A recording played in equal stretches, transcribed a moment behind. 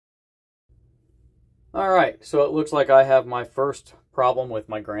Alright, so it looks like I have my first problem with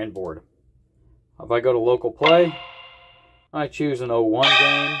my Granboard. If I go to local play, I choose an 01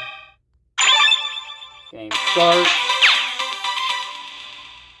 game. Game starts.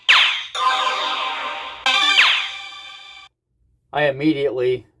 I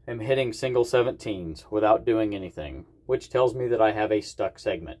immediately am hitting single 17s without doing anything, which tells me that I have a stuck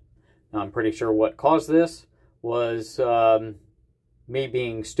segment. Now, I'm pretty sure what caused this was me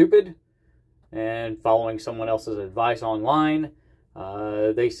being stupid and following someone else's advice online.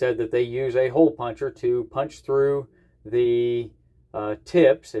 They said that they use a hole puncher to punch through the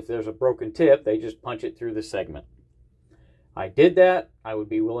tips. If there's a broken tip, they just punch it through the segment. I did that. I would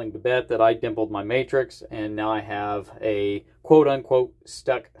be willing to bet that I dimpled my matrix, and now I have a quote-unquote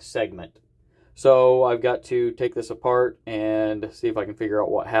stuck segment. So I've got to take this apart and see if I can figure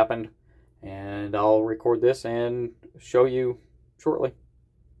out what happened, and I'll record this and show you shortly.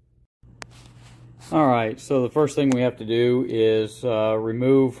 Alright, so the first thing we have to do is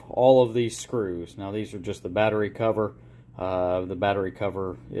remove all of these screws. Now these are just the battery cover. The battery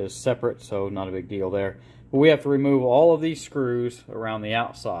cover is separate, so not a big deal there. But we have to remove all of these screws around the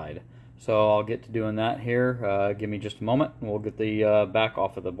outside. So I'll get to doing that here. Give me just a moment and we'll get the back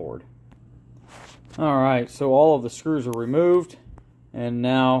off of the board. Alright, so all of the screws are removed. And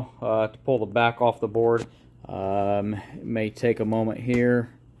now to pull the back off the board, it may take a moment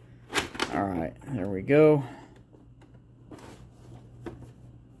here. Alright, there we go.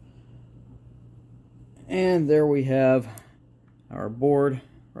 And there we have our board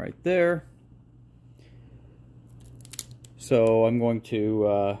right there. So I'm going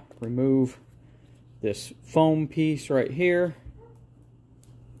to remove this foam piece right here.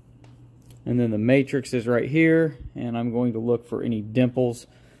 And then the matrix is right here. And I'm going to look for any dimples.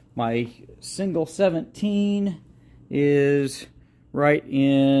 My single 17 is right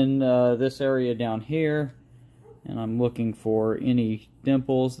in this area down here, and I'm looking for any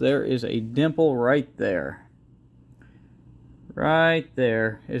dimples. There is a dimple right there. Right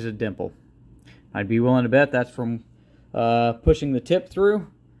there is a dimple. I'd be willing to bet that's from pushing the tip through.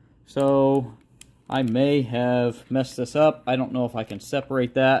 So I may have messed this up. I don't know if I can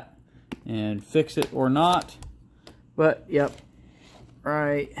separate that and fix it or not, but yep,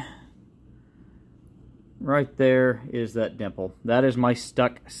 right there is that dimple. That is my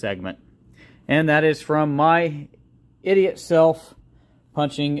stuck segment. And that is from my idiot self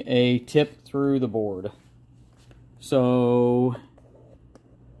punching a tip through the board. So,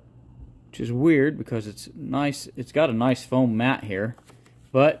 which is weird because it's nice. It's got a nice foam mat here,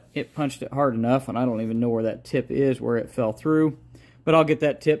 but it punched it hard enough, and I don't even know where that tip is, where it fell through. But I'll get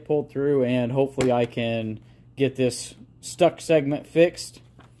that tip pulled through, and hopefully I can get this stuck segment fixed,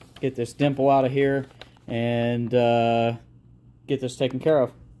 get this dimple out of here, and get this taken care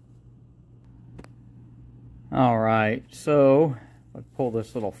of. Alright, so let's pull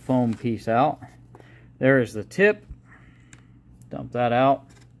this little foam piece out. There is the tip. Dump that out.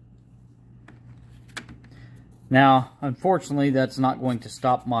 Now, unfortunately, that's not going to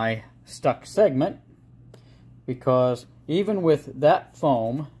stop my stuck segment, because even with that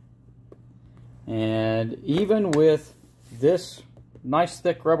foam, and even with this nice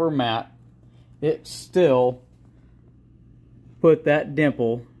thick rubber mat, it still put that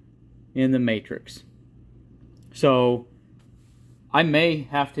dimple in the matrix. So I may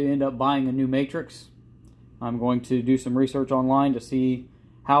have to end up buying a new matrix. I'm going to do some research online to see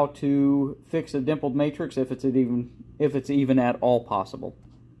how to fix a dimpled matrix, if it's even at all possible.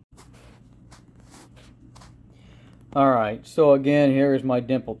 Alright, so again, here is my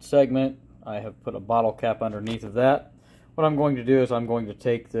dimpled segment. I have put a bottle cap underneath of that. What I'm going to do is I'm going to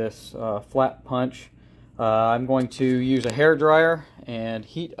take this flat punch. I'm going to use a hair dryer and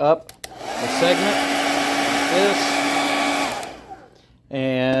heat up the segment like this.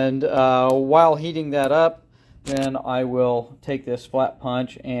 And while heating that up, then I will take this flat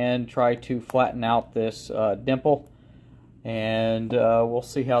punch and try to flatten out this dimple. And we'll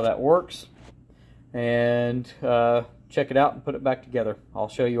see how that works. And check it out and put it back together. I'll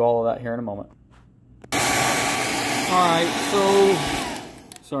show you all of that here in a moment. Alright, so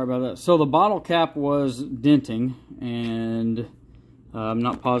sorry about that. So the bottle cap was denting, and I'm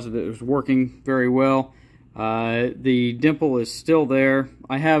not positive it was working very well. The dimple is still there.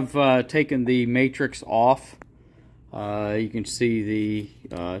 I have taken the matrix off. You can see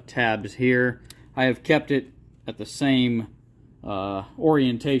the tabs here. I have kept it at the same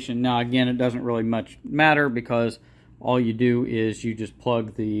orientation. Now again, it doesn't really much matter, because all you do is you just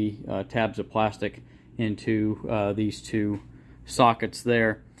plug the tabs of plastic into these two sockets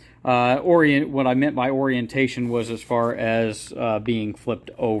there. What I meant by orientation was as far as being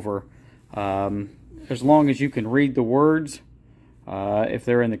flipped over. as long as you can read the words, if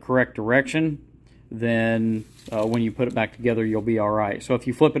they're in the correct direction, then when you put it back together, you'll be all right. So if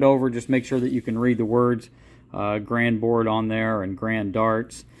you flip it over, just make sure that you can read the words, Granboard on there and Grand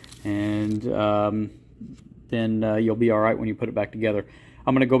Darts, and then you'll be all right when you put it back together.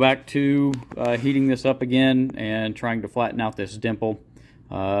 I'm going to go back to heating this up again and trying to flatten out this dimple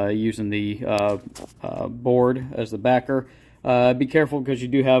using the board as the backer. Be careful because you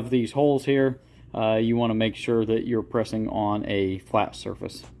do have these holes here. You want to make sure that you're pressing on a flat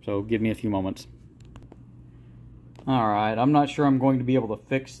surface. So give me a few moments. Alright, I'm not sure I'm going to be able to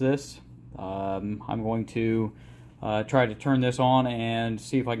fix this. I'm going to try to turn this on and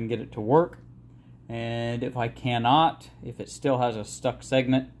see if I can get it to work. And if I cannot, if it still has a stuck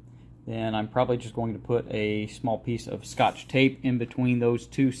segment, then I'm probably just going to put a small piece of Scotch tape in between those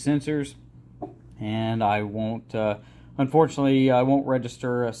two sensors. And I won't, unfortunately, I won't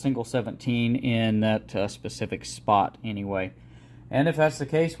register a single 17 in that specific spot anyway. And if that's the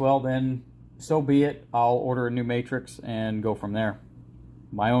case, well then, so be it. I'll order a new matrix and go from there.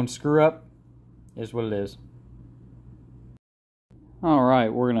 My own screw up is what it is.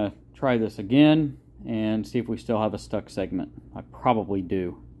 Alright, we're going to try this again and see if we still have a stuck segment. I probably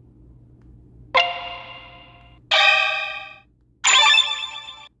do.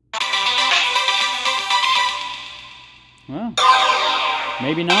 Well,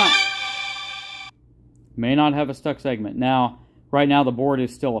 maybe not. May not have a stuck segment. Now, right now the board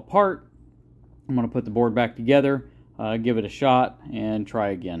is still apart. I'm going to put the board back together, give it a shot, and try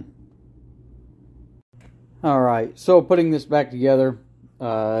again. Alright, so putting this back together,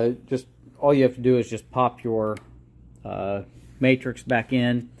 just all you have to do is just pop your matrix back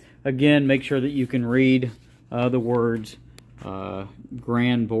in. Again, make sure that you can read the words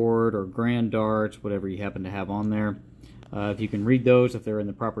Granboard or Grand Darts, whatever you happen to have on there. If you can read those, if they're in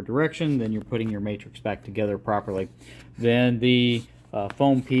the proper direction, then you're putting your matrix back together properly. Then the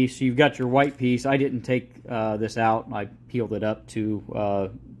foam piece, so you've got your white piece. I didn't take this out. I peeled it up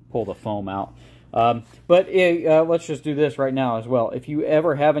to pull the foam out. But let's just do this right now as well. If you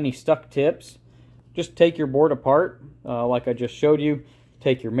ever have any stuck tips, just take your board apart like I just showed you.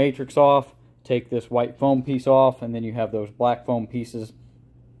 Take your matrix off, take this white foam piece off, and then you have those black foam pieces.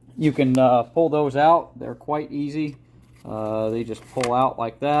 You can pull those out. They're quite easy. They just pull out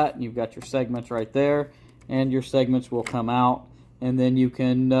like that, and you've got your segments right there, and your segments will come out, and then you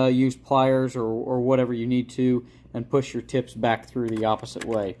can use pliers or whatever you need to and push your tips back through the opposite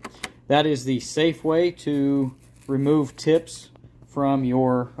way. That is the safe way to remove tips from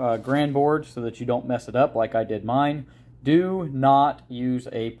your Granboard so that you don't mess it up like I did mine. Do not use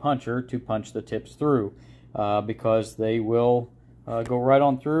a puncher to punch the tips through because they will go right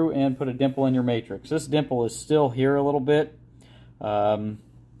on through and put a dimple in your matrix. This dimple is still here a little bit.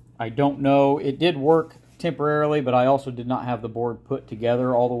 I don't know. It did work temporarily, but I also did not have the board put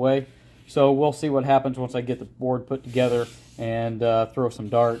together all the way. So we'll see what happens once I get the board put together and throw some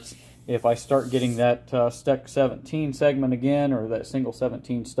darts. If I start getting that stuck 17 segment again, or that single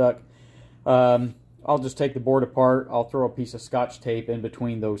 17 stuck, I'll just take the board apart. I'll throw a piece of Scotch tape in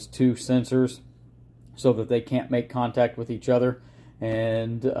between those two sensors so that they can't make contact with each other.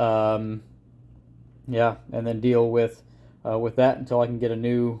 And yeah, and then deal with that until I can get a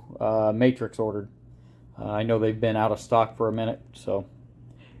new matrix ordered. I know they've been out of stock for a minute. So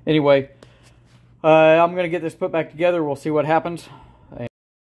anyway, I'm going to get this put back together. We'll see what happens.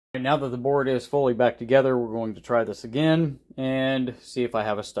 And now that the board is fully back together, we're going to try this again and see if I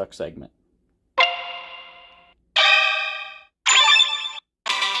have a stuck segment.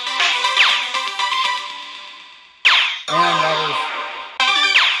 And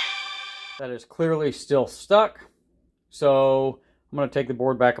that is clearly still stuck. So I'm going to take the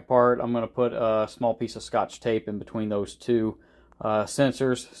board back apart. I'm going to put a small piece of Scotch tape in between those two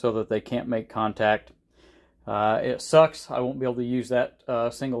sensors so that they can't make contact. It sucks. I won't be able to use that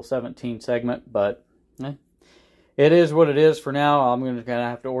single 17 segment, but it is what it is for now. I'm going to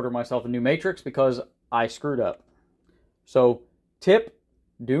have to order myself a new matrix because I screwed up. So tip,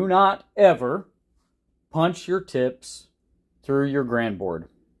 do not ever punch your tips through your Granboard.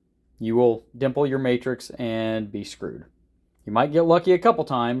 You will dimple your matrix and be screwed. You might get lucky a couple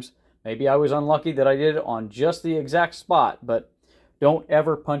times. Maybe I was unlucky that I did it on just the exact spot, but don't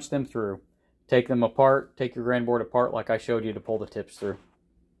ever punch them through. Take them apart, take your Granboard apart like I showed you to pull the tips through.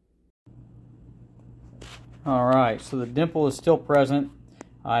 Alright, so the dimple is still present.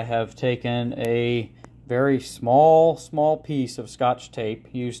 I have taken a very small piece of Scotch tape,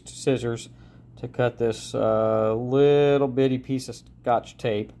 used scissors to cut this little bitty piece of Scotch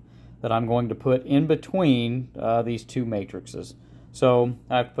tape that I'm going to put in between these two matrices. So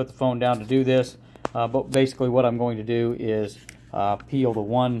I have to put the phone down to do this. But basically what I'm going to do is peel the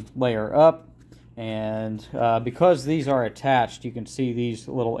one layer up, and because these are attached, you can see these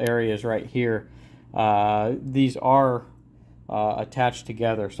little areas right here. These are attached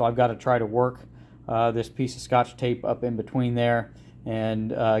together, so I've got to try to work this piece of Scotch tape up in between there and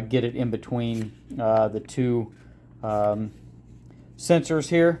get it in between the two sensors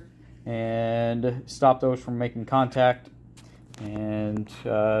here and stop those from making contact, and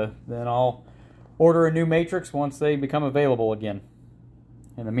then I'll order a new matrix once they become available again.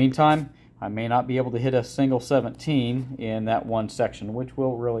 In the meantime, I may not be able to hit a single 17 in that one section, which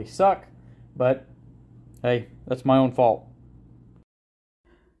will really suck, but hey, that's my own fault.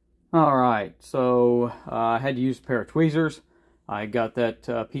 Alright, so I had to use a pair of tweezers. I got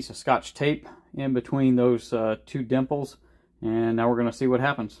that piece of Scotch tape in between those two dimples, and now we're going to see what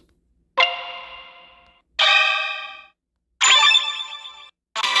happens.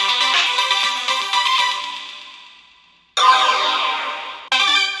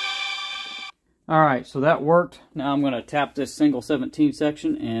 Alright, so that worked. Now I'm going to tap this single 17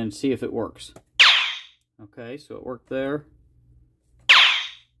 section and see if it works. Okay, so it worked there.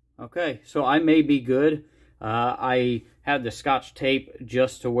 Okay, so I may be good. I had the Scotch tape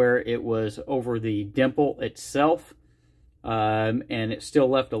just to where it was over the dimple itself, and it still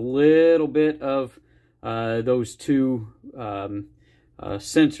left a little bit of those two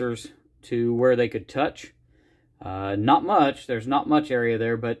sensors to where they could touch. Not much. There's not much area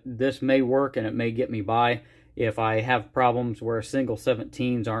there, but this may work and it may get me by. If I have problems where single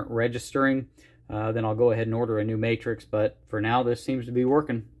 17s aren't registering, then I'll go ahead and order a new matrix. But for now, this seems to be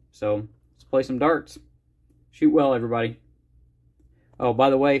working. So let's play some darts. Shoot well, everybody. Oh, by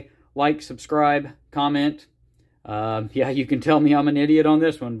the way, like, subscribe, comment. Yeah, you can tell me I'm an idiot on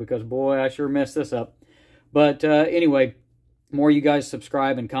this one because, boy, I sure messed this up. But anyway, the more you guys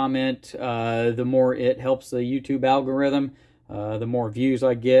subscribe and comment, the more it helps the YouTube algorithm. The more views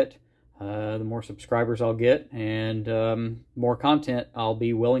I get, the more subscribers I'll get, and more content I'll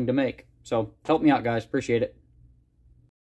be willing to make. So help me out, guys. Appreciate it.